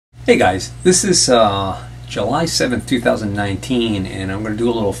Hey guys, this is July 7th, 2019, and I'm going to do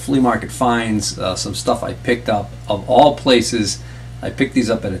a little flea market finds, some stuff I picked up. Of all places, I picked these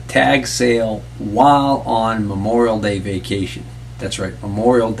up at a tag sale while on Memorial Day vacation. That's right,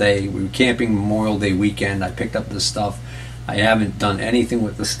 Memorial Day. We were camping Memorial Day weekend. I picked up this stuff. I haven't done anything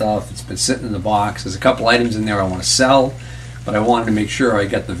with the stuff. It's been sitting in the box. There's a couple items in there I want to sell, but I wanted to make sure I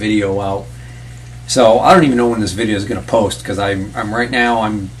got the video out. So I don't even know when this video is going to post because I've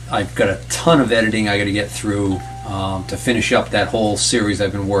got a ton of editing I got to get through to finish up that whole series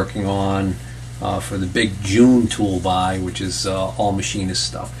I've been working on for the big June tool buy, which is all machinist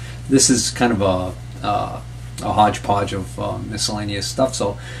stuff. This is kind of a hodgepodge of miscellaneous stuff.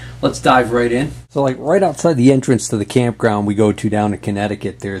 So let's dive right in. So like right outside the entrance to the campground we go to down in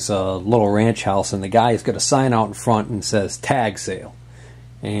Connecticut, there's a little ranch house, and the guy has got a sign out in front and says tag sale.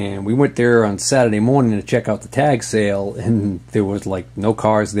 And we went there on Saturday morning to check out the tag sale, and there was like no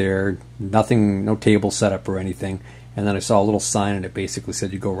cars there, nothing, no table set up or anything. And then I saw a little sign and it basically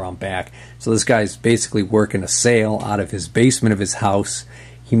said you go around back. So this guy's basically working a sale out of his basement of his house.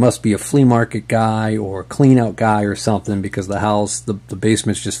 He must be a flea market guy or a clean out guy or something, because the house, the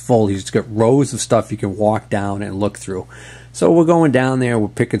basement's just full. He's just got rows of stuff you can walk down and look through. So we're going down there, we're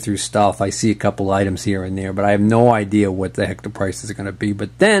picking through stuff. I see a couple items here and there, but I have no idea what the heck the prices are going to be.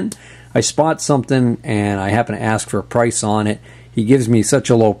 But then I spot something and I happen to ask for a price on it. He gives me such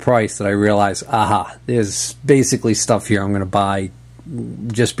a low price that I realize, aha, there's basically stuff here I'm going to buy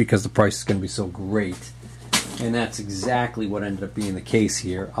just because the price is going to be so great. And that's exactly what ended up being the case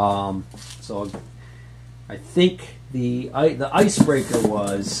here. So I think the icebreaker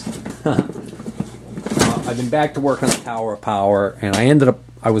was... I've been back to work on the Tower of Power, and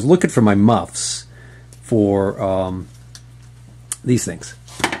I was looking for my muffs for these things.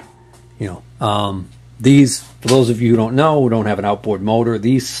 You know, these, for those of you who don't know, who don't have an outboard motor,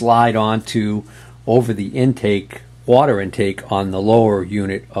 these slide onto over the intake, water intake on the lower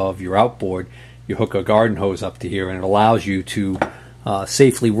unit of your outboard. You hook a garden hose up to here, and it allows you to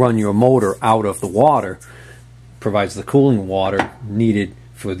safely run your motor out of the water. Provides the cooling water needed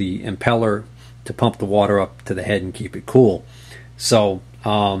for the impeller to pump the water up to the head and keep it cool. So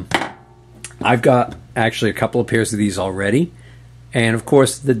I've got actually a couple of pairs of these already, and of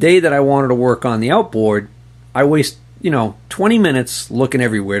course the day that I wanted to work on the outboard, I waste 20 minutes looking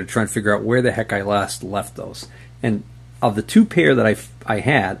everywhere to try and figure out where the heck I last left those. And of the two pair that I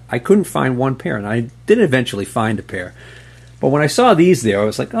had, I couldn't find one pair, and I did eventually find a pair. But when I saw these there, I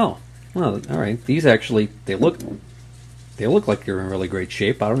was like, oh, well, all right, these actually, they look like they're in really great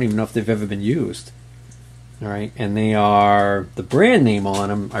shape. I don't even know if they've ever been used. All right, and they are, the brand name on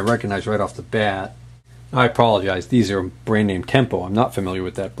them I recognize right off the bat. I apologize, these are brand name Tempo. I'm not familiar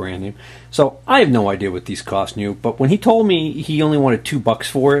with that brand name. So I have no idea what these cost new, but when he told me he only wanted $2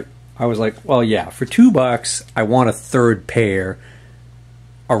 for it, I was like, well, yeah, for $2 I want a third pair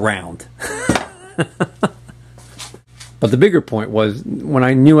around. But the bigger point was, when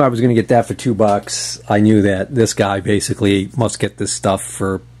I knew I was going to get that for $2, I knew that this guy basically must get this stuff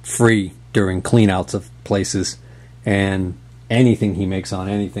for free during cleanouts of places, and anything he makes on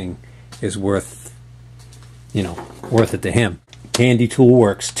anything is worth it to him. Handy Tool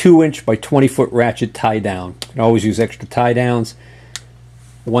Works, 2-inch by 20-foot ratchet tie down. You can always use extra tie downs.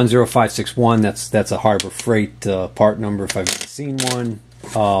 10561. That's a Harbor Freight part number if I've ever seen one.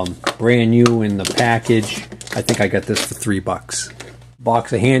 Brand new in the package. I think I got this for $3.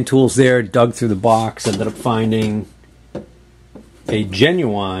 Box of hand tools there. Dug through the box. Ended up finding a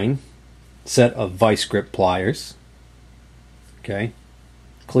genuine set of vice grip pliers. Okay,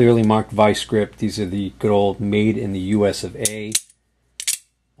 clearly marked vice grip. These are the good old made in the US of A.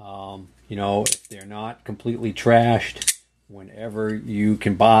 If they're not completely trashed, whenever you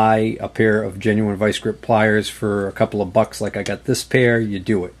can buy a pair of genuine vice grip pliers for a couple of bucks, like I got this pair, you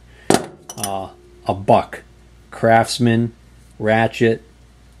do it. A buck. Craftsman ratchet.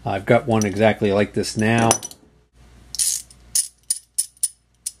 I've got one exactly like this now.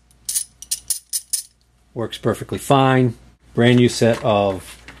 Works perfectly fine. Brand new set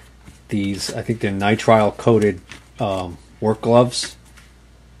of these, I think they're nitrile coated work gloves.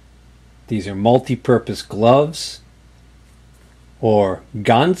 These are multi-purpose gloves, or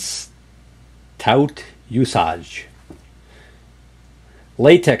ganz tout usage.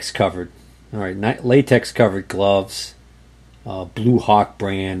 Latex covered. All right, latex covered gloves. Blue Hawk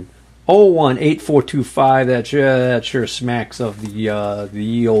brand. 018425. That sure smacks of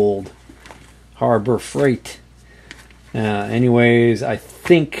the old Harbor Freight. Anyways, I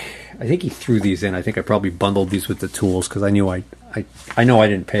think he threw these in. I think I probably bundled these with the tools because I knew I know I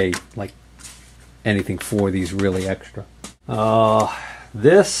didn't pay like anything for these really extra.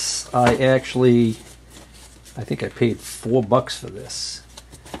 This, I think I paid $4 for this.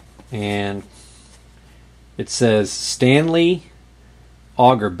 And it says Stanley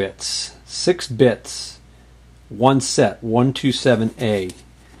auger bits, 6 bits, 1 set, 127A.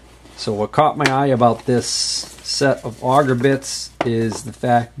 So what caught my eye about this set of auger bits is the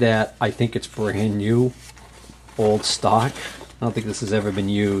fact that I think it's brand new, old stock. I don't think this has ever been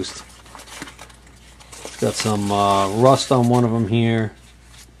used. It's got some rust on one of them here.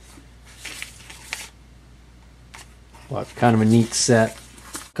 But kind of a neat set.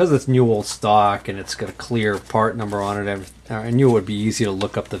 Because it's new old stock and it's got a clear part number on it, I knew it would be easy to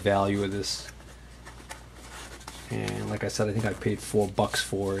look up the value of this. And like I said, I think I paid $4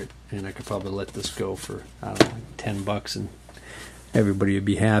 for it, and I could probably let this go for, I don't know, like $10, and everybody would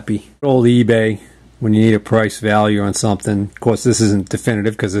be happy. Old eBay, when you need a price value on something. Of course, this isn't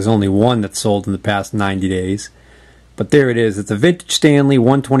definitive because there's only one that's sold in the past 90 days. But there it is. It's a vintage Stanley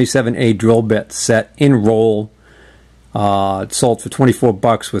 127A drill bit set in roll. It sold for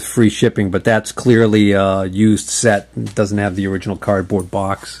 $24 with free shipping, but that's clearly a used set. It doesn't have the original cardboard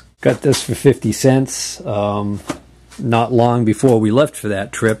box. Got this for 50 cents. Not long before we left for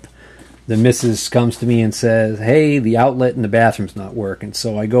that trip, the missus comes to me and says, hey, the outlet in the bathroom's not working.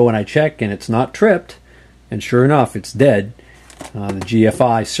 So I go and I check, and it's not tripped, and sure enough, it's dead. The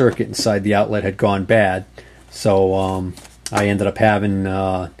GFI circuit inside the outlet had gone bad, so I ended up having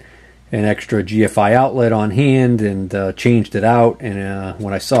an extra GFI outlet on hand and changed it out. And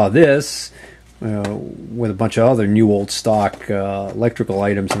when I saw this with a bunch of other new old stock electrical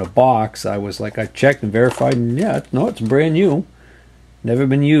items in a box, I was like, I checked and verified, and yeah, no, it's brand new, never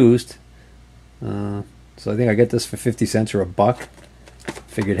been used. So I think I get this for 50 cents or $1.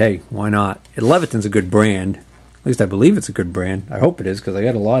 Figured, hey, why not? Leviton's a good brand. At least I believe it's a good brand. I hope it is, because I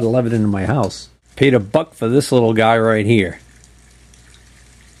got a lot of Leviton in my house. Paid $1 for this little guy right here.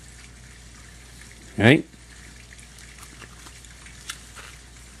 Right?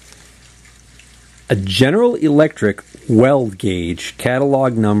 A General Electric weld gauge,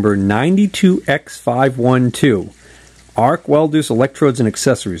 catalog number 92X512. Arc Welders, Electrodes, and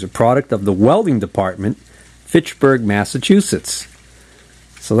Accessories, a product of the welding department, Fitchburg, Massachusetts.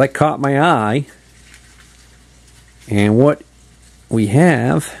 So that caught my eye. And what we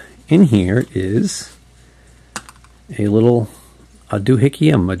have in here is a little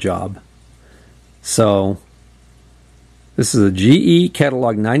doohickey job. So this is a GE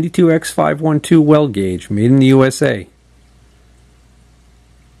catalog 92X512 weld gauge, made in the USA.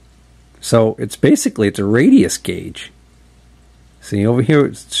 So it's basically, it's a radius gauge. See, over here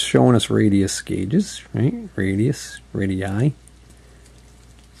it's showing us radius gauges, right? Radius, radii.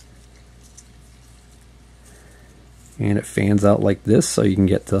 And it fans out like this so you can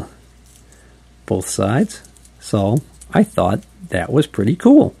get to both sides. So I thought that was pretty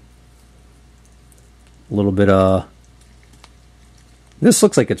cool. A little bit of... This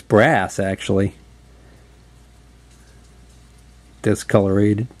looks like it's brass, actually.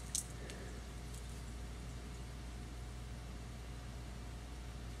 Discolorated.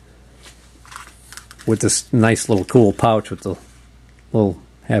 With this nice little cool pouch with the little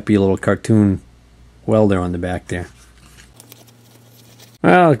happy little cartoon welder on the back there.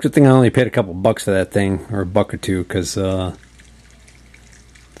 Well, good thing I only paid a couple bucks for that thing, or $1 or $2, because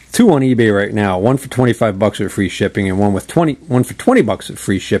two on eBay right now. One for 25 bucks with free shipping, and one for 20 bucks with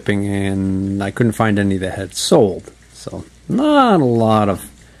free shipping, and I couldn't find any that had sold. So not a lot of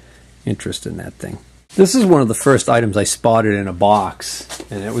interest in that thing. This is one of the first items I spotted in a box,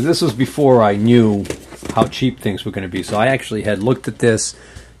 and this was before I knew how cheap things were going to be. So I actually had looked at this,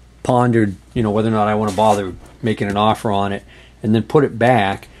 pondered, whether or not I want to bother making an offer on it, and then put it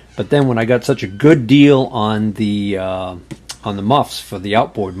back. But then when I got such a good deal on the muffs for the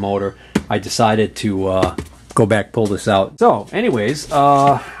outboard motor, I decided to go back, pull this out. So anyways,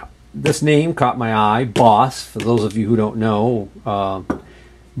 this name caught my eye, Boss. For those of you who don't know,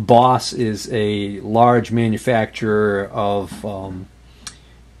 Boss is a large manufacturer of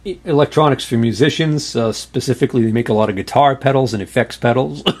electronics for musicians. Specifically, they make a lot of guitar pedals and effects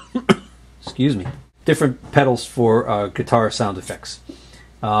pedals. Excuse me. Different pedals for guitar sound effects.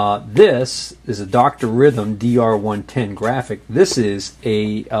 This is a Dr. Rhythm DR110 graphic. This is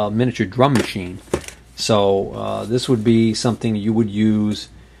a miniature drum machine. So this would be something you would use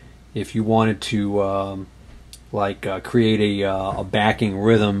if you wanted to create a backing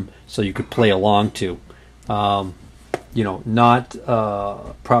rhythm so you could play along to.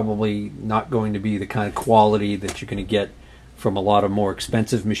 Probably not going to be the kind of quality that you're going to get from a lot of more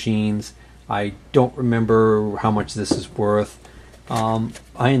expensive machines. I don't remember how much this is worth. I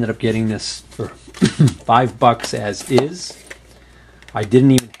ended up getting this for $5 as is. I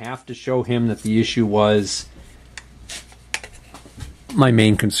didn't even have to show him that the issue was, my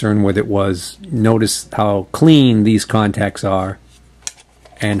main concern with it was, notice how clean these contacts are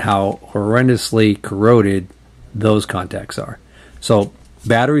and how horrendously corroded those contacts are. So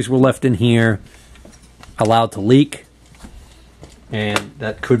batteries were left in here, allowed to leak, and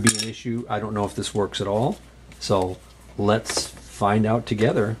that could be an issue. I don't know if this works at all, so let's find out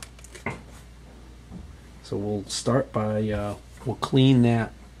together. So we'll start by we'll clean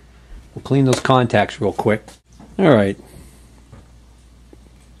those contacts real quick. All right,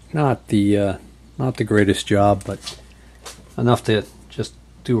 not the greatest job, but enough to just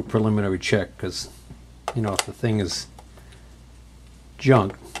do a preliminary check, because you know, if the thing is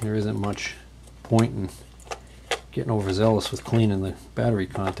junk, there isn't much point in getting overzealous with cleaning the battery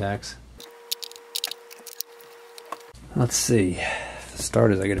contacts. Let's see. For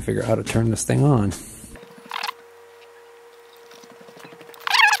starters, I got to figure out how to turn this thing on.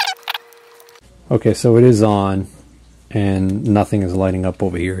 Okay, so it is on, and nothing is lighting up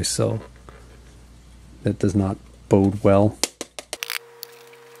over here, so that does not bode well.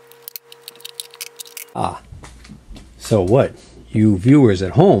 Ah, so what you viewers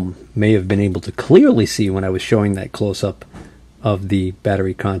at home may have been able to clearly see when I was showing that close-up of the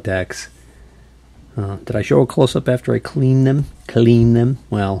battery contacts. Did I show a close-up after I cleaned them?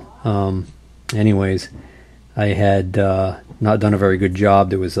 Well, anyways, I had not done a very good job.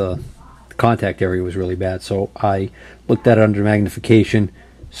 There was the contact area was really bad, so I looked at it under magnification,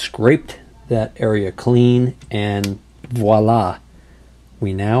 scraped that area clean, and voila,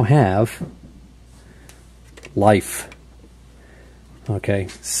 we now have life. Okay,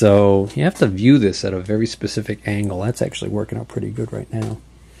 so you have to view this at a very specific angle. That's actually working out pretty good right now.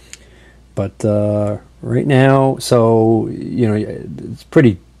 But right now, so you know, it's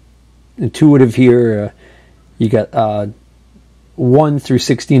pretty intuitive here. You got 1 through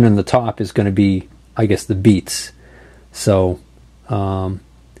 16 on the top is going to be, I guess, the beats. So so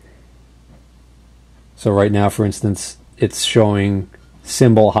right now, for instance, it's showing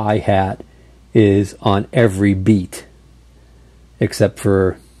cymbal hi-hat is on every beat except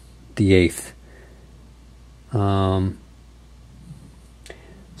for the 8th.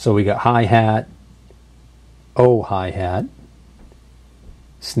 So we got hi-hat, O hi-hat,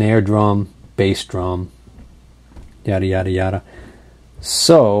 snare drum, bass drum, yada yada yada.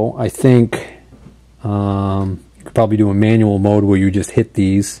 So I think you could probably do a manual mode where you just hit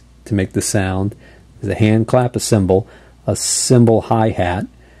these to make the sound. There's a hand clap, a cymbal hi-hat,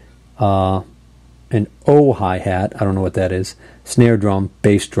 an O hi-hat, I don't know what that is, snare drum,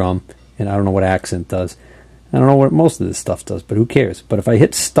 bass drum, and I don't know what accent does. I don't know what most of this stuff does, but who cares? But if I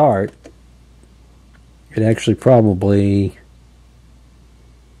hit start, it actually probably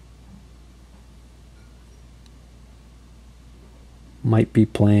might be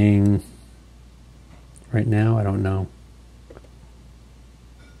playing right now. I don't know.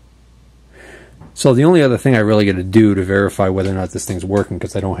 So the only other thing I really got to do to verify whether or not this thing's working,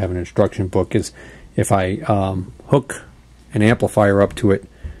 because I don't have an instruction book, is if I hook an amplifier up to it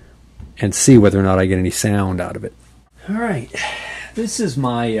and see whether or not I get any sound out of it. All right, this is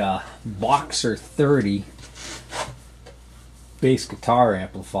my Boxer 30 bass guitar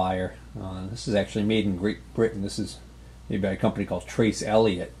amplifier. This is actually made in Great Britain. This is made by a company called Trace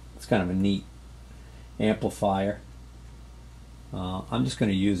Elliot. It's kind of a neat amplifier. I'm just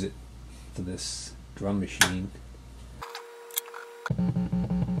going to use it for this drum machine.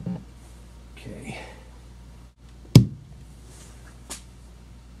 Okay.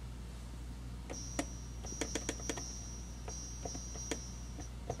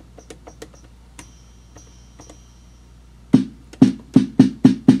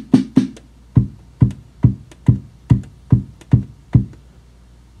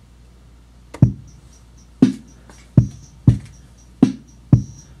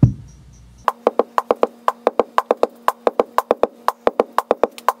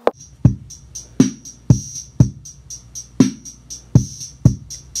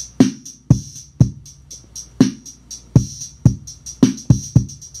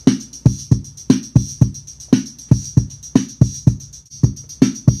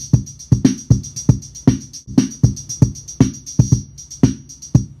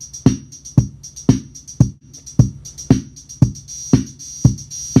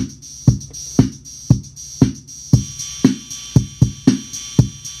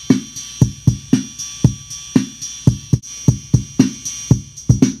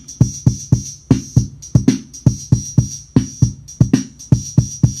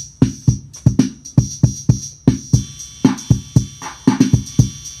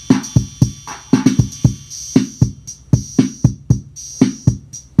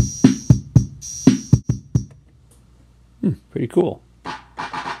 Pretty cool.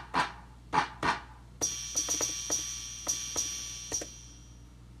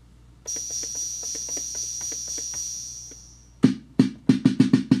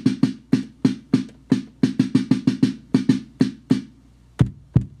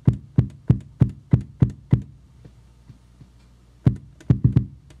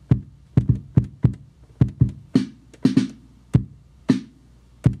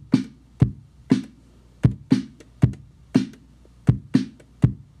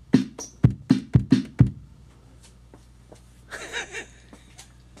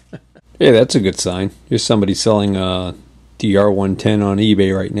 Hey, that's a good sign. Here's somebody selling a DR110 on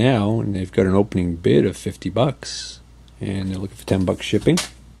eBay right now, and they've got an opening bid of 50 bucks, and they're looking for 10 bucks shipping.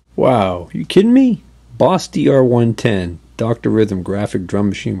 Wow, are you kidding me? Boss DR110, Dr. Rhythm graphic drum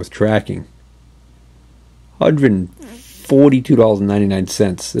machine with tracking.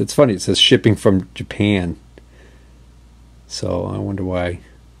 $142.99. It's funny, it says shipping from Japan. So I wonder why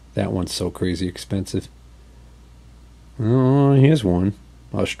that one's so crazy expensive. Oh, here's one.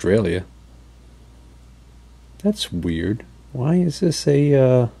 Australia. That's weird. Why is this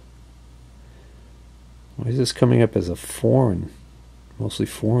why is this coming up as a foreign, mostly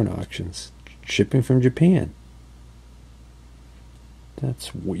foreign auctions? Shipping from Japan.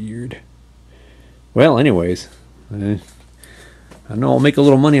 That's weird. Well, anyways, I know I'll make a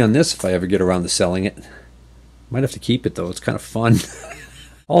little money on this if I ever get around to selling it. Might have to keep it though. It's kind of fun.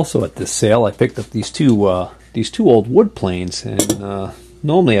 Also at this sale, I picked up these two old wood planes, and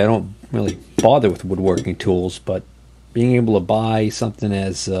normally I don't really bother with woodworking tools, but being able to buy something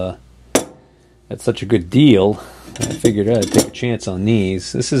as at such a good deal, I figured I'd take a chance on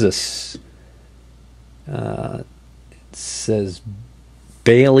these. This is it says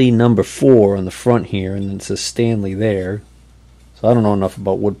Bailey number 4 on the front here, and then it says Stanley there. So I don't know enough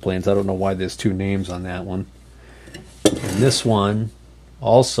about wood planes. I don't know why there's two names on that one. And this one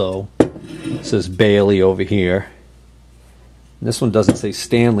also says Bailey over here. This one doesn't say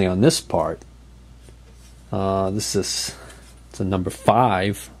Stanley on this part. It's a number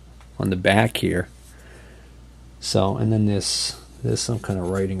 5 on the back here. So, and then there's some kind of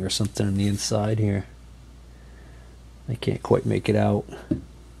writing or something on the inside here. I can't quite make it out.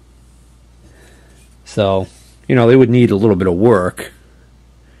 So, you know, they would need a little bit of work.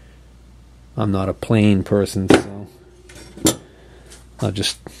 I'm not a plane person, so I'll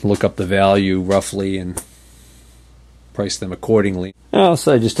just look up the value roughly and price them accordingly.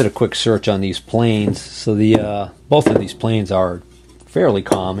 So I just did a quick search on these planes. So the both of these planes are fairly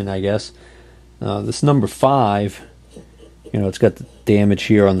common, I guess. This number 5, you know, it's got the damage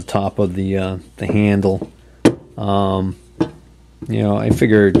here on the top of the handle. You know, I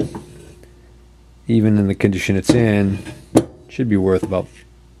figured even in the condition it's in, it should be worth about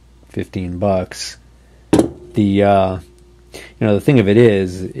 15 bucks. You know, the thing of it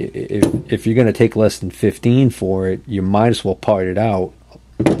is, if you're going to take less than 15 for it, you might as well part it out.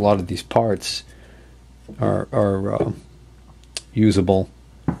 A lot of these parts are usable,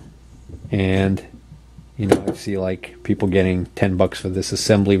 and you know, I see like people getting 10 bucks for this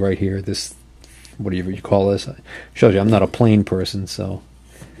assembly right here. This, whatever you call this, shows you I'm not a plane person, so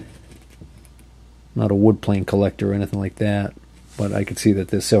I'm not a wood plane collector or anything like that. But I could see that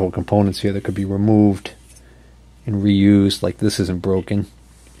there's several components here that could be removed and reused. Like this isn't broken,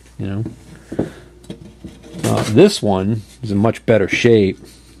 you know. This one is in much better shape.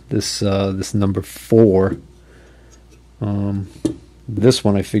 This number 4. This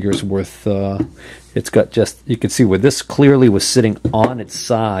one I figure is worth. It's got just, you can see where this clearly was sitting on its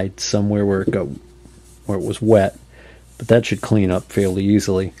side somewhere where it was wet, but that should clean up fairly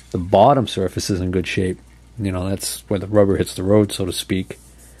easily. The bottom surface is in good shape. You know, that's where the rubber hits the road, so to speak.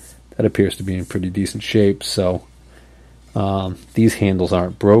 That appears to be in pretty decent shape. So these handles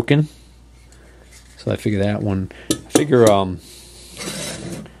aren't broken. So I figure that one. I figure I'll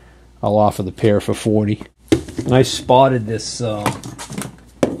offer the pair for 40. And I spotted this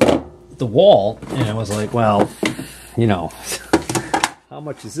the wall, and I was like, well, you know, how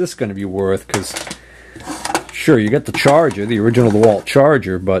much is this going to be worth? Because sure, you got the charger, the original DeWalt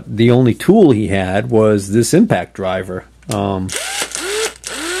charger, but the only tool he had was this impact driver. And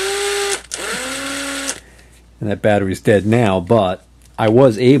that battery's dead now, but I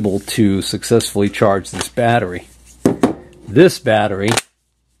was able to successfully charge this battery. This battery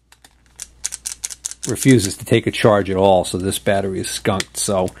refuses to take a charge at all, so this battery is skunked.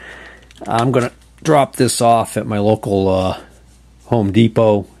 So I'm going to drop this off at my local Home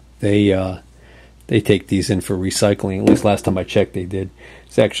Depot. They take these in for recycling. At least last time I checked, they did.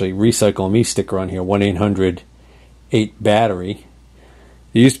 It's actually Recycle Me sticker on here, 1-800-8-BATTERY.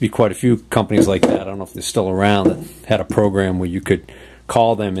 There used to be quite a few companies like that. I don't know if they're still around, that had a program where you could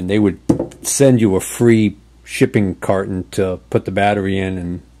call them and they would send you a free shipping carton to put the battery in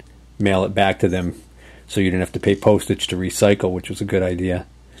and mail it back to them, so you didn't have to pay postage to recycle, which was a good idea.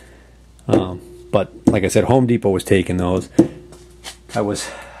 But like I said, Home Depot was taking those. I was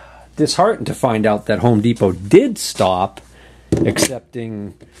disheartened to find out that Home Depot did stop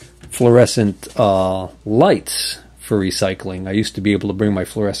accepting fluorescent lights for recycling. I used to be able to bring my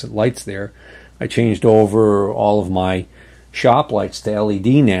fluorescent lights there. I changed over all of my shop lights to LED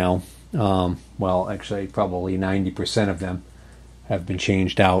now. Well, actually, probably 90% of them have been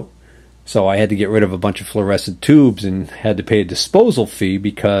changed out. So I had to get rid of a bunch of fluorescent tubes and had to pay a disposal fee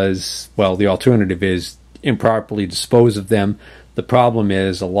because, well, the alternative is improperly dispose of them. The problem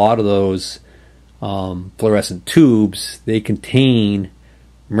is a lot of those fluorescent tubes, they contain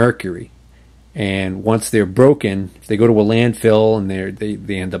mercury. And once they're broken, if they go to a landfill and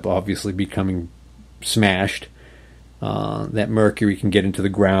they end up obviously becoming smashed, that mercury can get into the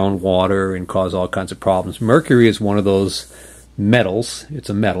groundwater and cause all kinds of problems. Mercury is one of those metals. It's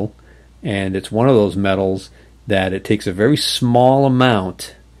a metal. And it's one of those metals that it takes a very small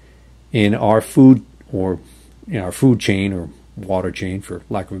amount in our food, or in our food chain, or water chain for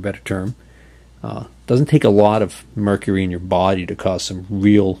lack of a better term. Doesn't take a lot of mercury in your body to cause some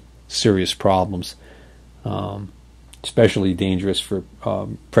real serious problems. Especially dangerous for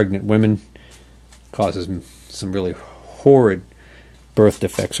pregnant women. Causes some really horrid birth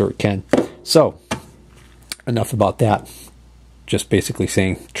defects, or it can. So, enough about that. Just basically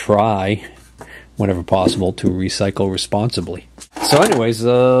saying try whenever possible to recycle responsibly. So anyways,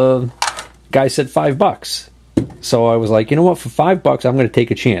 guy said $5. So I was like, you know what, for $5 I'm going to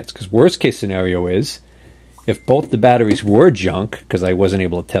take a chance, because worst case scenario is if both the batteries were junk, because I wasn't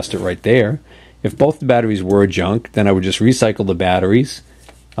able to test it right there, if both the batteries were junk, then I would just recycle the batteries,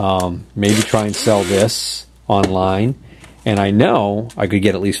 maybe try and sell this online, and I know I could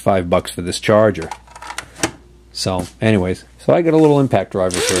get at least $5 for this charger. So anyways, so I got a little impact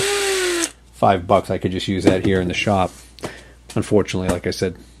driver for $5. I could just use that here in the shop. Unfortunately, like I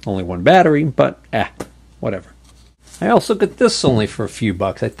said, only one battery, but whatever. I also got this only for a few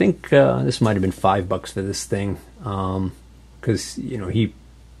bucks. I think this might have been $5 for this thing, because you know, he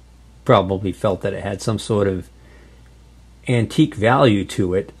probably felt that it had some sort of antique value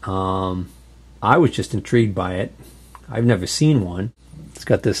to it. I was just intrigued by it. I've never seen one. It's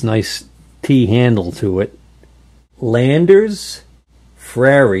got this nice T handle to it. Landers,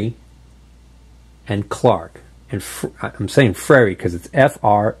 Frary, and Clark. And I'm saying Frary because it's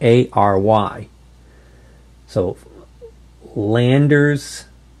F-R-A-R-Y. So Landers,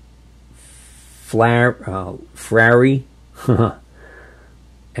 Frary,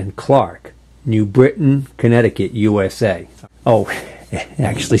 and Clark, New Britain, Connecticut, USA. Oh, it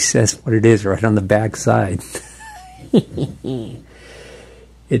actually says what it is right on the back side.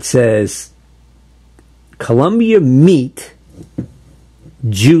 It says Columbia Meat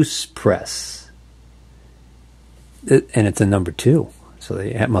Juice Press, and it's a number 2, so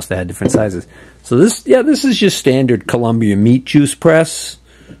they must have had different sizes. So this is just standard Columbia Meat Juice Press.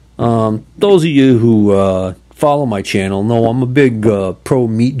 Those of you who follow my channel know I'm a big pro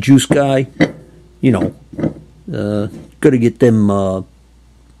meat juice guy. You know, gotta get them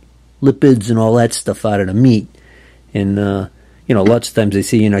lipids and all that stuff out of the meat, and you know, lots of times they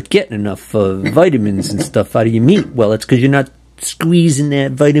say you're not getting enough vitamins and stuff out of your meat. Well, it's because you're not squeezing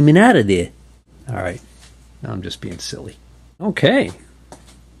that vitamin out of there. All right, now I'm just being silly. Okay,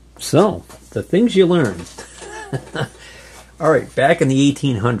 so the things you learn. All right, back in the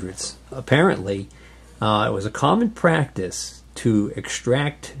 1800s, apparently it was a common practice to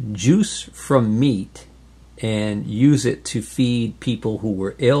extract juice from meat and use it to feed people who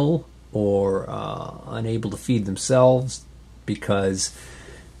were ill or unable to feed themselves, because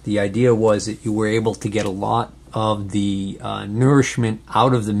the idea was that you were able to get a lot of the nourishment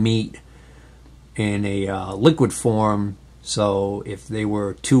out of the meat in a liquid form. So if they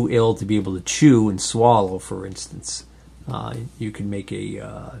were too ill to be able to chew and swallow, for instance, you could make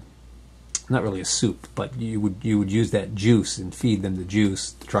a not really a soup, but you would use that juice and feed them the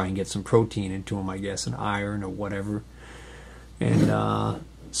juice to try and get some protein into them, I guess, and iron or whatever. And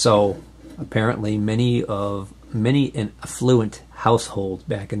so apparently many an affluent household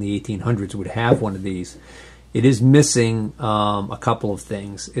back in the 1800s would have one of these. It is missing a couple of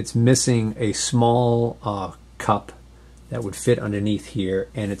things. It's missing a small cup that would fit underneath here,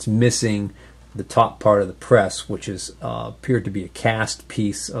 and it's missing the top part of the press, which is appeared to be a cast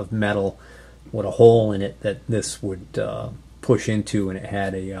piece of metal with a hole in it that this would push into, and it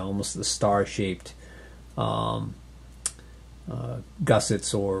had a almost a star-shaped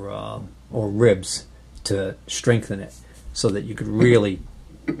gussets or ribs to strengthen it, so that you could really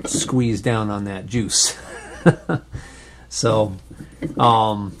squeeze down on that juice. So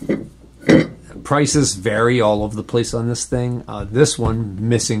prices vary all over the place on this thing. This one,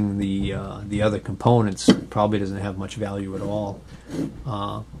 missing the other components, probably doesn't have much value at all.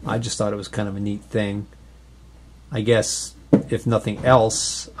 I just thought it was kind of a neat thing. I guess if nothing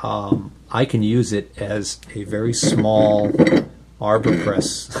else, I can use it as a very small arbor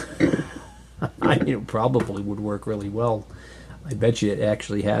press. It probably would work really well. I bet you it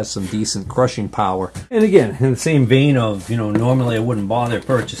actually has some decent crushing power. And again, in the same vein of, normally I wouldn't bother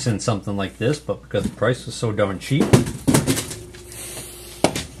purchasing something like this, but because the price was so darn cheap.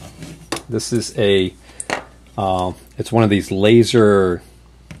 This is it's one of these laser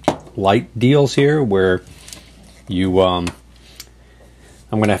light deals here where you, I'm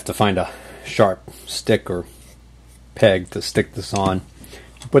going to have to find a sharp stick or peg to stick this on.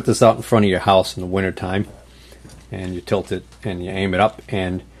 You put this out in front of your house in the wintertime, and you tilt it and you aim it up,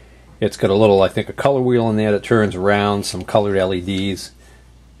 and it's got a little, I think, a color wheel in there that turns around, some colored LEDs.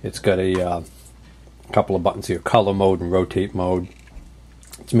 It's got a couple of buttons here, color mode and rotate mode.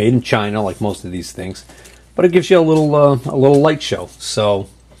 It's made in China, like most of these things, but it gives you a little light show, so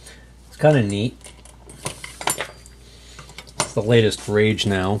it's kind of neat. It's the latest rage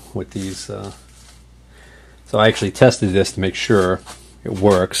now with these. So I actually tested this to make sure it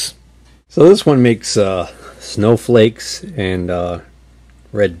works. So this one makes snowflakes and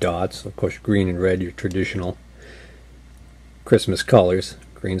red dots. Of course, green and red, your traditional Christmas colors.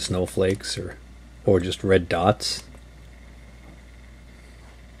 Green snowflakes or just red dots.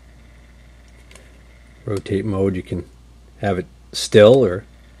 Rotate mode, you can have it still or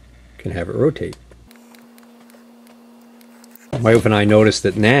you can have it rotate. My wife and I noticed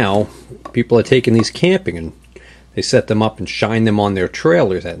that now people are taking these camping and they set them up and shine them on their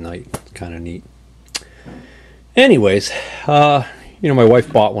trailers at night. It's kind of neat. Anyways, my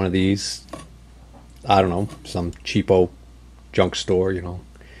wife bought one of these, I don't know, some cheapo junk store,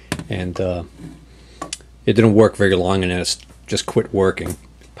 and it didn't work very long, and then it just quit working.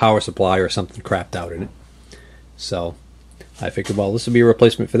 Power supply or something crapped out in it. So I figured, well, this would be a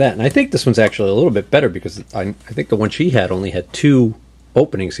replacement for that. And I think this one's actually a little bit better because I think the one she had only had 2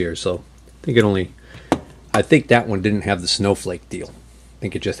 openings here, so I think that one didn't have the snowflake deal. I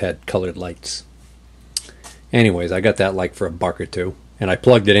think it just had colored lights. Anyways, I got that like for $1 or $2, and I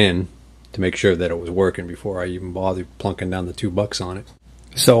plugged it in to make sure that it was working before I even bothered plunking down the $2 on it.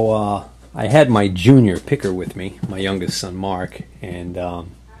 So I had my junior picker with me, my youngest son Mark, and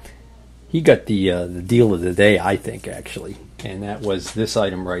he got the deal of the day, I think, actually, and that was this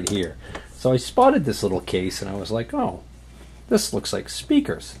item right here. So I spotted this little case, and I was like, oh, this looks like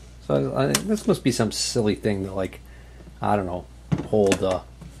speakers. So this must be some silly thing that, like, I don't know, hold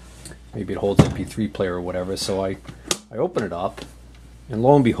maybe it holds an MP3 player or whatever. So I open it up, and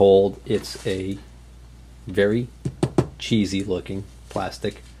lo and behold, it's a very cheesy looking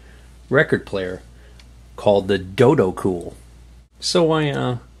plastic record player called the Dodo Cool. So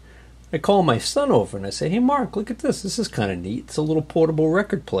I call my son over and I say, hey Mark, look at this. This is kind of neat. It's a little portable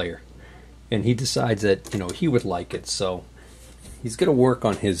record player. And he decides that, he would like it. So he's going to work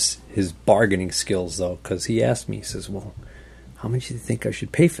on his bargaining skills, though, because he asked me, he says, well, how much do you think I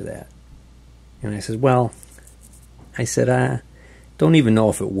should pay for that? And I said, well, I don't even know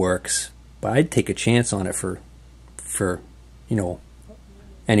if it works, but I'd take a chance on it for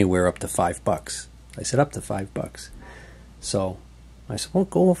anywhere up to $5. I said, up to $5. So I said, well,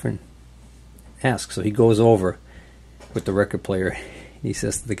 go over and ask. So he goes over with the record player. He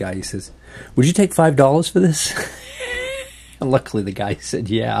says to the guy, he says, would you take $5 for this? And luckily the guy said,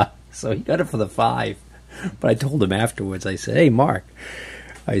 yeah. So he got it for the $5. But I told him afterwards, I said, hey, Mark,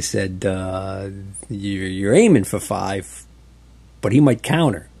 I said, you're aiming for $5, but he might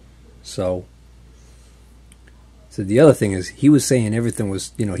counter. So the other thing is, he was saying everything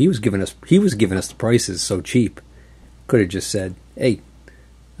was, he was giving us the prices so cheap. Could have just said, hey,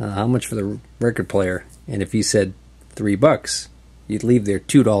 how much for the record player? And if he said $3, you'd leave there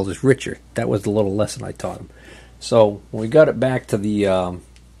 $2 richer. That was the little lesson I taught him. So when we got it back to the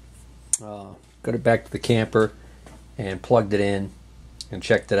camper and plugged it in and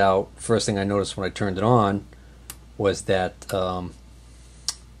checked it out, first thing I noticed when I turned it on was that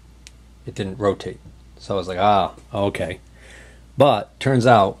it didn't rotate. So I was like, okay. But turns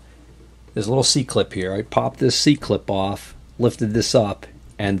out there's a little C-clip here. I popped this C-clip off, lifted this up,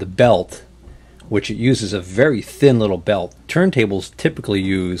 and the belt, which it uses a very thin little belt. Turntables typically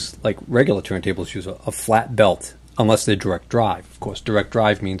use, like regular turntables, use a flat belt, unless they're direct drive. Of course, direct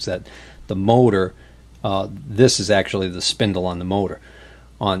drive means that the motor This is actually the spindle on the motor.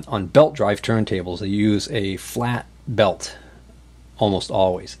 On belt drive turntables, they use a flat belt almost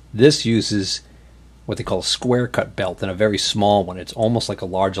always. This uses what they call a square cut belt, and a very small one. It's almost like a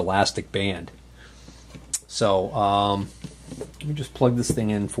large elastic band. So let me just plug this thing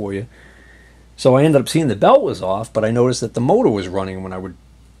in for you. So I ended up seeing the belt was off, but I noticed that the motor was running when I would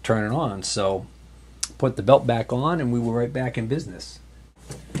turn it on. So put the belt back on, and we were right back in business.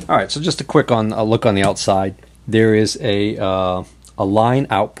 All right, so just a quick look on the outside. There is a line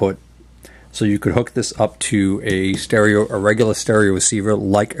output, so you could hook this up to a regular stereo receiver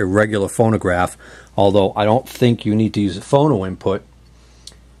like a regular phonograph. Although I don't think you need to use a phono input,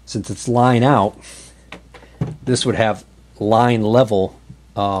 since it's line out. This would have line level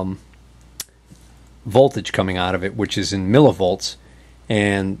voltage coming out of it, which is in millivolts,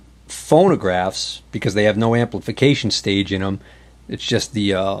 and phonographs, because they have no amplification stage in them, it's just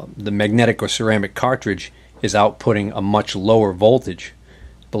the magnetic or ceramic cartridge is outputting a much lower voltage.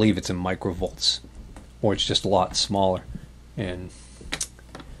 I believe it's in microvolts, or it's just a lot smaller in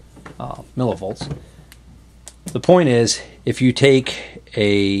millivolts. The point is, if you take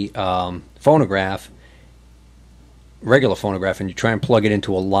a phonograph, regular phonograph, and you try and plug it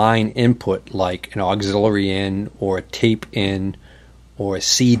into a line input like an auxiliary in or a tape in or a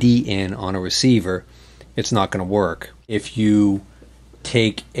CD in on a receiver, it's not going to work. If you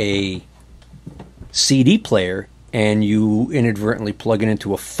take a CD player and you inadvertently plug it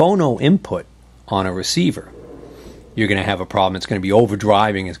into a phono input on a receiver, you're going to have a problem. It's going to be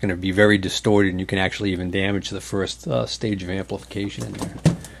overdriving, it's going to be very distorted, and you can actually even damage the first stage of amplification in there.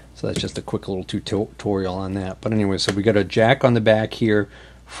 So that's just a quick little tutorial on that. But anyway, so we got a jack on the back here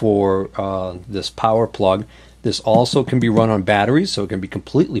for this power plug. This also can be run on batteries, so it can be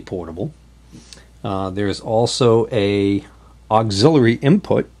completely portable. There's also a auxiliary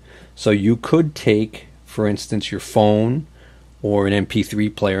input, so you could take, for instance, your phone or an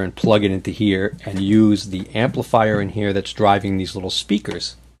MP3 player and plug it into here and use the amplifier in here that's driving these little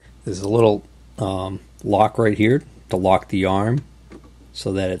speakers. There's a little lock right here to lock the arm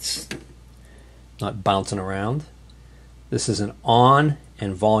so that it's not bouncing around. This is an on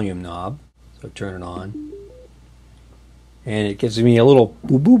and volume knob, so turn it on, and it gives me a little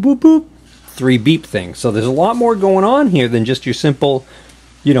boop boop boop boop 3 beep thing. So there's a lot more going on here than just your simple,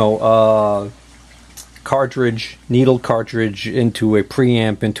 you know, cartridge, needle cartridge into a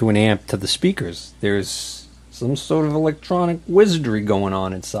preamp into an amp to the speakers. There's some sort of electronic wizardry going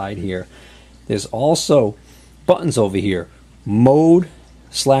on inside here. There's also buttons over here: mode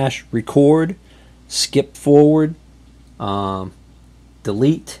 / record, skip forward,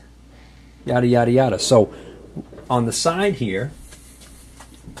 delete, yada yada yada. So on the side here,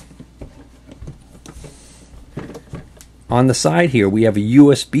 we have a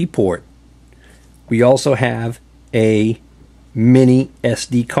USB port. We also have a mini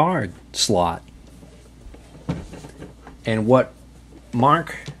SD card slot. And what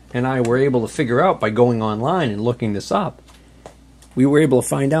Mark and I were able to figure out by going online and looking this up, we were able to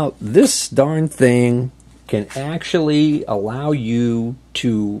find out this darn thing can actually allow you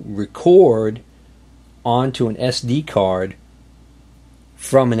to record onto an SD card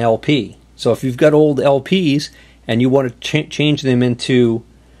from an LP. So if you've got old LPs and you want to change them into,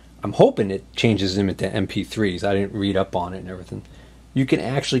 I'm hoping it changes them into MP3s. I didn't read up on it and everything. You can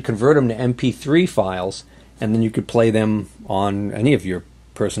actually convert them to MP3 files, and then you could play them on any of your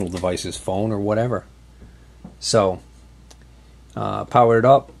personal devices, phone or whatever. So, power it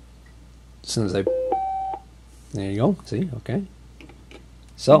up. As soon as there you go. See, okay.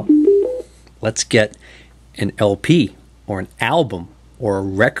 So, let's get an LP or an album or a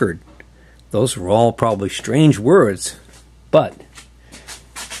record. Those are all probably strange words, but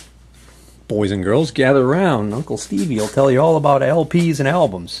boys and girls, gather around. Uncle Stevie will tell you all about LPs and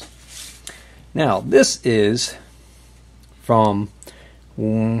albums. Now, this is from,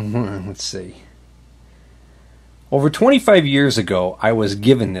 let's see, over 25 years ago, I was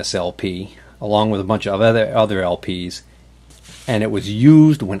given this LP along with a bunch of other LPs, and it was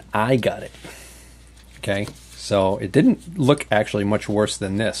used when I got it. Okay, so it didn't look actually much worse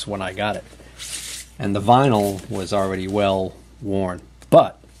than this when I got it, and the vinyl was already well worn.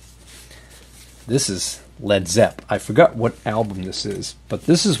 But this is Led Zepp. I forgot what album this is, but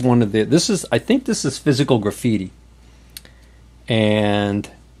this is one of the. I think this is Physical Graffiti, and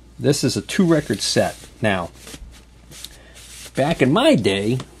this is a 2-record set. Now, back in my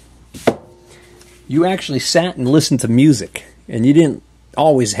day, you actually sat and listened to music, and you didn't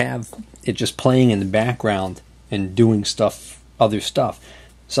always have it just playing in the background and doing stuff, other stuff.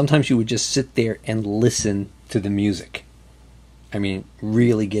 Sometimes you would just sit there and listen to the music. I mean,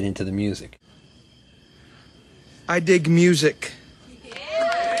 really get into the music. I dig music.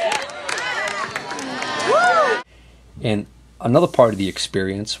 And another part of the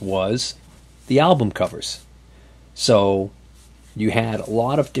experience was the album covers. So you had a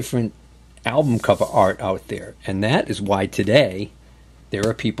lot of different album cover art out there. And that is why today there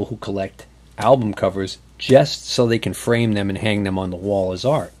are people who collect album covers just so they can frame them and hang them on the wall as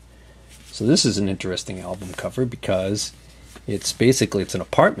art. So this is an interesting album cover because it's basically, it's an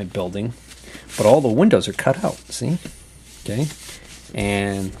apartment building, but all the windows are cut out, see? Okay.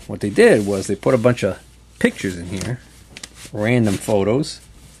 And what they did was they put a bunch of pictures in here, random photos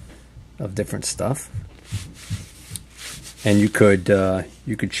of different stuff, and you could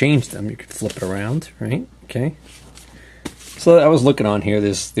change them. You could flip it around, right? Okay. So I was looking on here.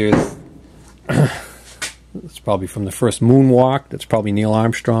 There's it's probably from the first moonwalk. That's probably Neil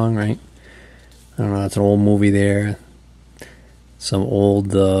Armstrong, right? I don't know. That's an old movie there. Some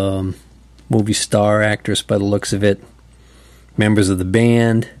old movie star actress by the looks of it. Members of the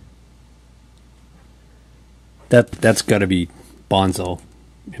band. That's got to be Bonzo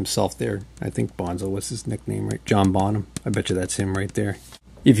himself there. I think Bonzo was his nickname, right? John Bonham. I bet you that's him right there.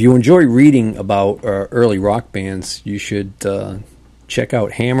 If you enjoy reading about early rock bands, you should check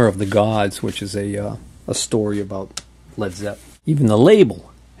out Hammer of the Gods, which is a story about Led Zeppelin. Even the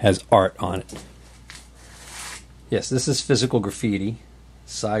label has art on it. Yes, this is Physical Graffiti,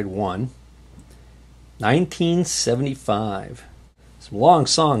 side 1, 1975. Some long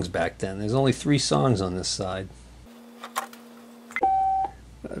songs back then. There's only 3 songs on this side.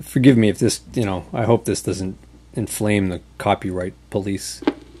 Forgive me if this, I hope this doesn't inflame the copyright police.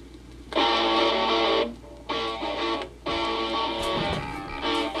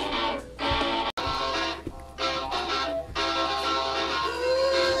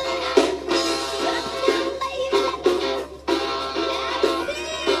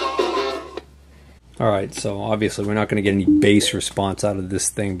 Alright, so obviously we're not going to get any bass response out of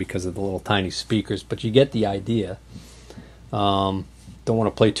this thing because of the little tiny speakers, but you get the idea. Don't want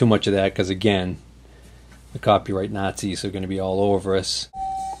to play too much of that because, again, the copyright Nazis are going to be all over us.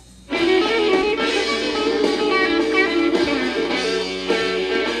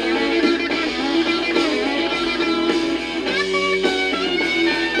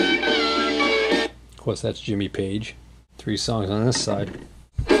 Of course, that's Jimmy Page. 3 songs on this side.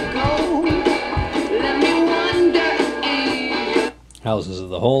 Houses of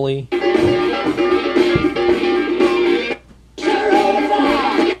the Holy.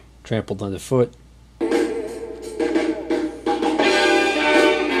 Trampled Underfoot.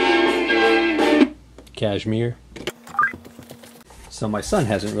 Kashmir. So my son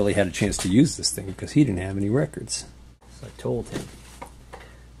hasn't really had a chance to use this thing because he didn't have any records. So I told him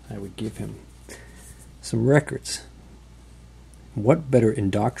I would give him some records. What better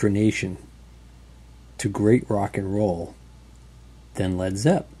indoctrination to great rock and roll than Led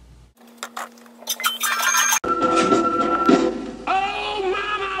Zepp?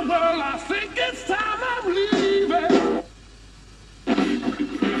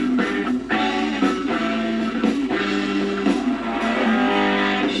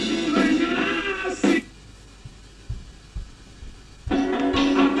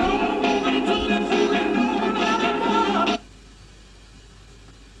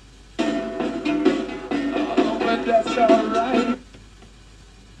 That's all right.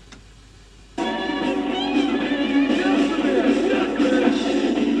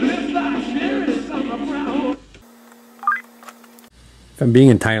 If I'm being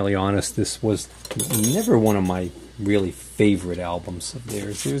entirely honest, this was never one of my really favorite albums of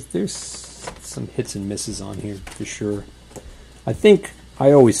theirs. There's some hits and misses on here for sure. I think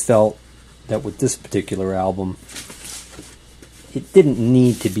I always felt that with this particular album, it didn't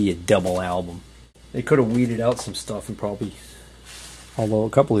need to be a double album. They could have weeded out some stuff and probably, although a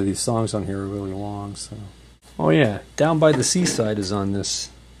couple of these songs on here are really long. So, oh yeah, Down by the Seaside is on this.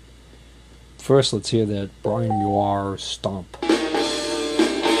 First, let's hear that Brian Uar stomp.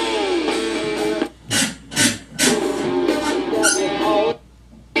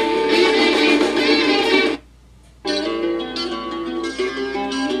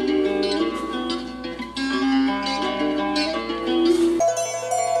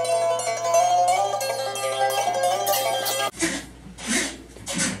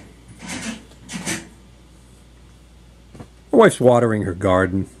 My wife's watering her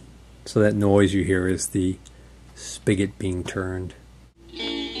garden, so that noise you hear is the spigot being turned.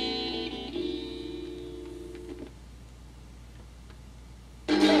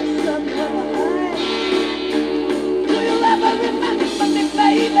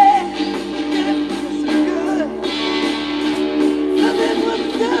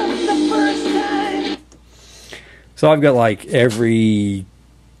 So I've got like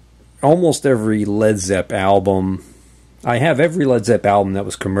almost every Led Zepp album. I have every Led Zepp album that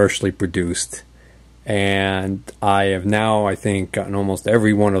was commercially produced. And I have now, I think, gotten almost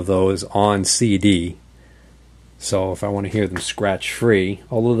every one of those on CD. So if I want to hear them scratch-free,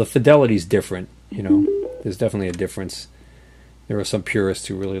 although the fidelity's different, you know, there's definitely a difference. There are some purists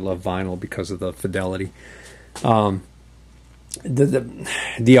who really love vinyl because of the fidelity. The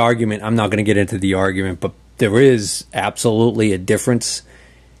argument, I'm not going to get into the argument, but there is absolutely a difference.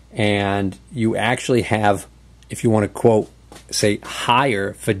 And you actually have, if you want to quote, say,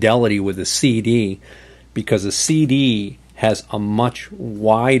 higher fidelity with a CD, because a CD has a much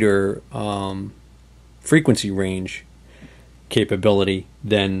wider frequency range capability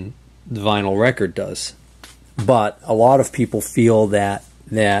than the vinyl record does. But a lot of people feel that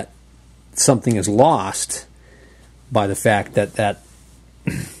something is lost by the fact that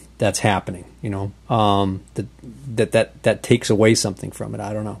that's happening, you know, that takes away something from it.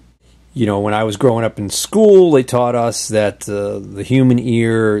 I don't know. You know, when I was growing up in school, they taught us that the human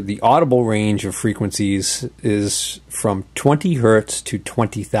ear, the audible range of frequencies is from 20 hertz to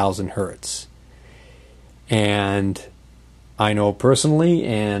 20,000 hertz. And I know personally,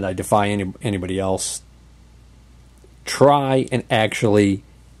 and I defy anybody else, try and actually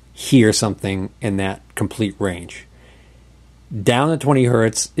hear something in that complete range. Down to 20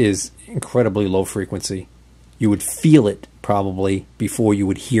 hertz is incredibly low frequency. You would feel it probably before you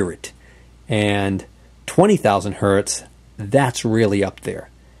would hear it. And 20,000 hertz, that's really up there.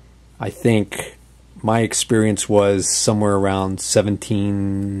 I think my experience was somewhere around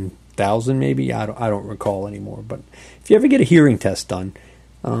 17,000 maybe. I don't recall anymore. But if you ever get a hearing test done,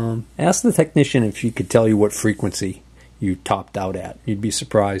 ask the technician if she could tell you what frequency you topped out at. You'd be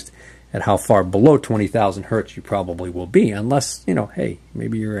surprised at how far below 20,000 hertz you probably will be, unless, you know, hey,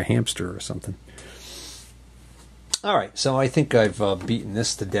 maybe you're a hamster or something. All right, so I think I've beaten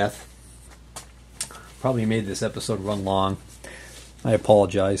this to death. Probably made this episode run long. I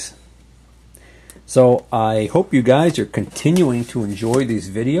apologize. So I hope you guys are continuing to enjoy these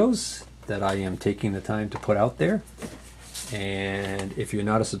videos that I am taking the time to put out there. And if you're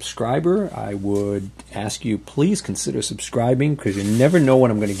not a subscriber, I would ask you please consider subscribing, because you never know what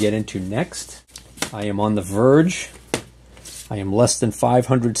I'm going to get into next. I am on the verge. I am less than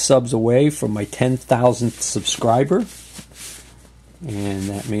 500 subs away from my 10,000th subscriber. And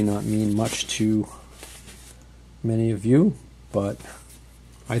that may not mean much to many of you, but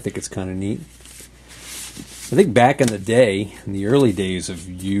I think it's kind of neat. I think back in the day, in the early days of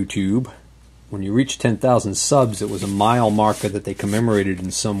YouTube, when you reached 10,000 subs, it was a mile marker that they commemorated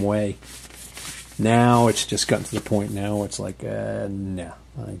in some way. Now it's just gotten to the point now it's like, nah,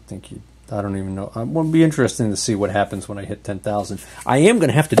 I don't even know. It would be interesting to see what happens when I hit 10,000. I am going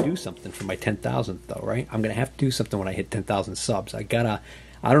to have to do something for my 10,000th though, right? I'm going to have to do something when I hit 10,000 subs. I don't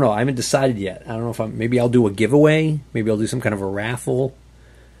know. I haven't decided yet. I don't know if maybe I'll do a giveaway. Maybe I'll do some kind of a raffle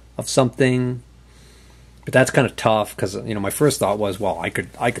of something. But that's kind of tough because, you know, my first thought was, well, I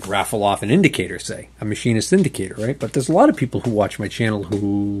could raffle off an indicator, say, a machinist indicator, right? But there's a lot of people who watch my channel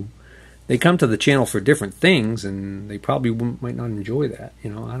who they come to the channel for different things, and they probably might not enjoy that.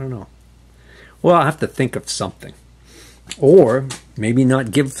 You know, I don't know. Well, I'll have to think of something, or maybe not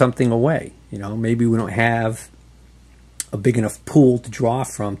give something away. You know, maybe we don't have a big enough pool to draw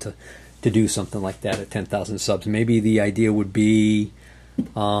from to do something like that at 10,000 subs. Maybe the idea would be,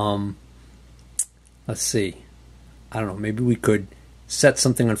 let's see, I don't know, maybe we could set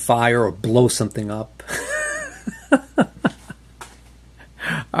something on fire or blow something up.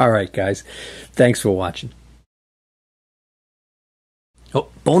 All right, guys. Thanks for watching. Oh,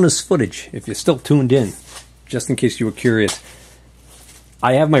 bonus footage, if you're still tuned in, just in case you were curious.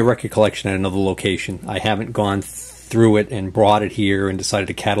 I have my record collection at another location. I haven't gone through it and brought it here and decided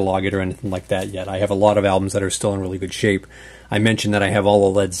to catalog it or anything like that yet. I have a lot of albums that are still in really good shape. I mentioned that I have all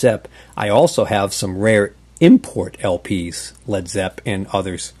of Led Zepp. I also have some rare import LPs, Led Zepp and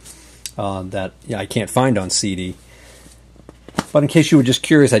others, that I can't find on CD. But in case you were just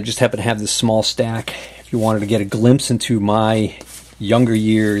curious, I just happen to have this small stack. If you wanted to get a glimpse into my younger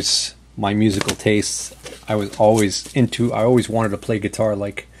years, my musical tastes, I always wanted to play guitar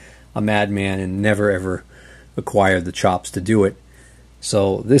like a madman and never ever acquired the chops to do it.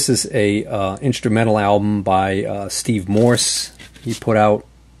 So this is a instrumental album by Steve Morse. He put out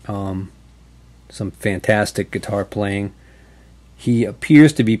some fantastic guitar playing. He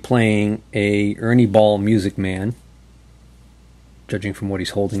appears to be playing a Ernie Ball Music Man, judging from what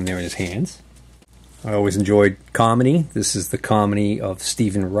he's holding there in his hands. I always enjoyed comedy. This is the comedy of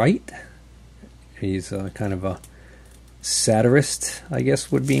Stephen Wright. He's kind of a satirist, I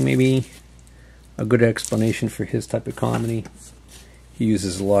guess would be maybe a good explanation for his type of comedy. He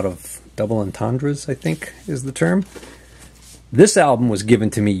uses a lot of double entendres, I think is the term. This album was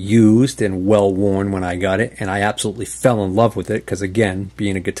given to me used and well worn when I got it, and I absolutely fell in love with it because, again,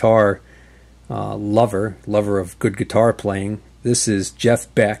 being a guitar lover of good guitar playing, this is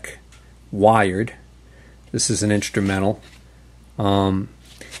Jeff Beck, Wired. This is an instrumental.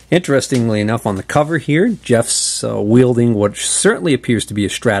 Interestingly enough, on the cover here, Jeff's wielding what certainly appears to be a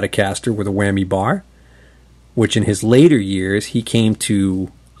Stratocaster with a whammy bar, which in his later years he came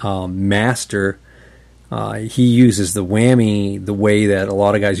to master. He uses the whammy the way that a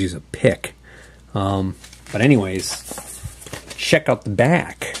lot of guys use a pick. But anyways, check out the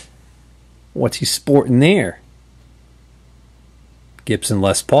back. What's he sporting there? Gibson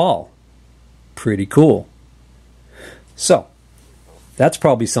Les Paul. Pretty cool. So, that's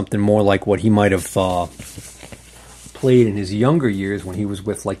probably something more like what he might have played in his younger years when he was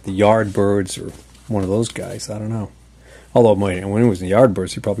with like the Yardbirds or one of those guys. I don't know. Although when he was in the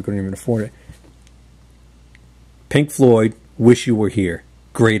Yardbirds, he probably couldn't even afford it. Pink Floyd, Wish You Were Here.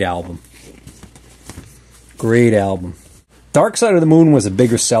 Great album. Great album. Dark Side of the Moon was a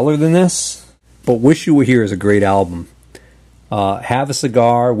bigger seller than this, but Wish You Were Here is a great album. Have a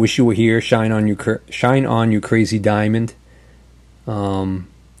Cigar, Wish You Were Here, Shine on You Crazy Diamond. And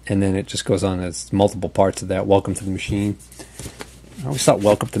then it just goes on. There's multiple parts of that. Welcome to the Machine. I always thought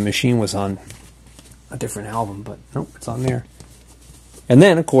Welcome to the Machine was on a different album, but nope, it's on there. And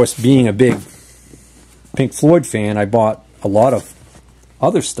then, of course, being a big Pink Floyd fan, I bought a lot of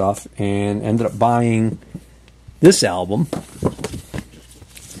other stuff and ended up buying this album.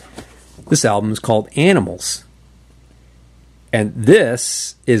 This album is called Animals. And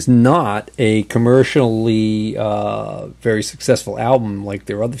this is not a commercially very successful album like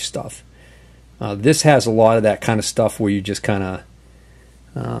their other stuff. This has a lot of that kind of stuff where you just kind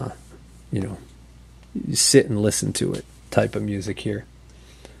of, you sit and listen to it type of music here.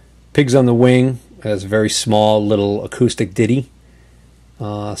 Pigs on the Wing has a very small little acoustic ditty.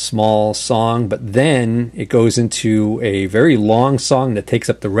 Small song, but then it goes into a very long song that takes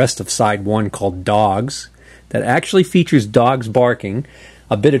up the rest of side one called Dogs, that actually features dogs barking.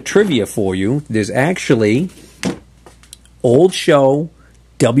 A bit of trivia for you. There's actually old show,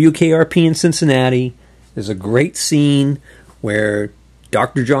 WKRP in Cincinnati. There's a great scene where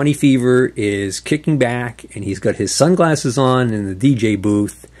Dr. Johnny Fever is kicking back and he's got his sunglasses on in the DJ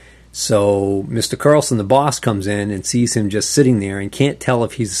booth. So Mr. Carlson, the boss, comes in and sees him just sitting there and can't tell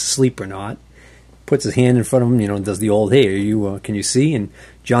if he's asleep or not. Puts his hand in front of him, does the old, hey, are you, can you see? And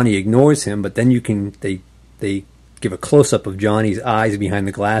Johnny ignores him, but then they give a close-up of Johnny's eyes behind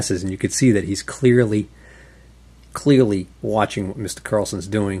the glasses, and you could see that he's clearly watching what Mr. Carlson's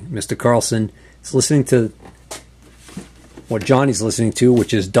doing. Mr. Carlson is listening to what Johnny's listening to,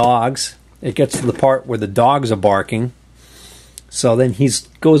 which is Dogs. It gets to the part where the dogs are barking. So then he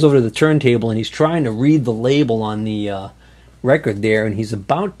goes over to the turntable and he's trying to read the label on the record there, and he's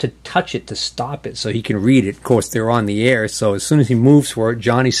about to touch it to stop it so he can read it. Of course, they're on the air, so as soon as he moves for it,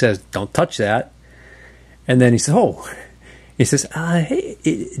 Johnny says, "Don't touch that." And then he says,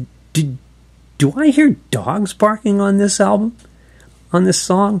 hey, do I hear dogs barking on this album, on this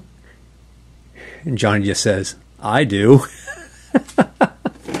song? And Johnny just says, "I do."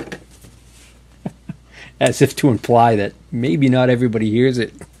 As if to imply that maybe not everybody hears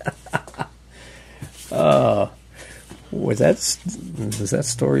it. Was that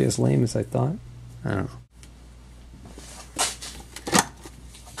story as lame as I thought? I don't know.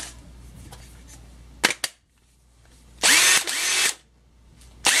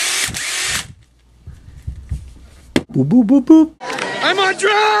 Boop, boop, boop, boop. I'm on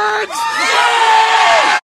drugs!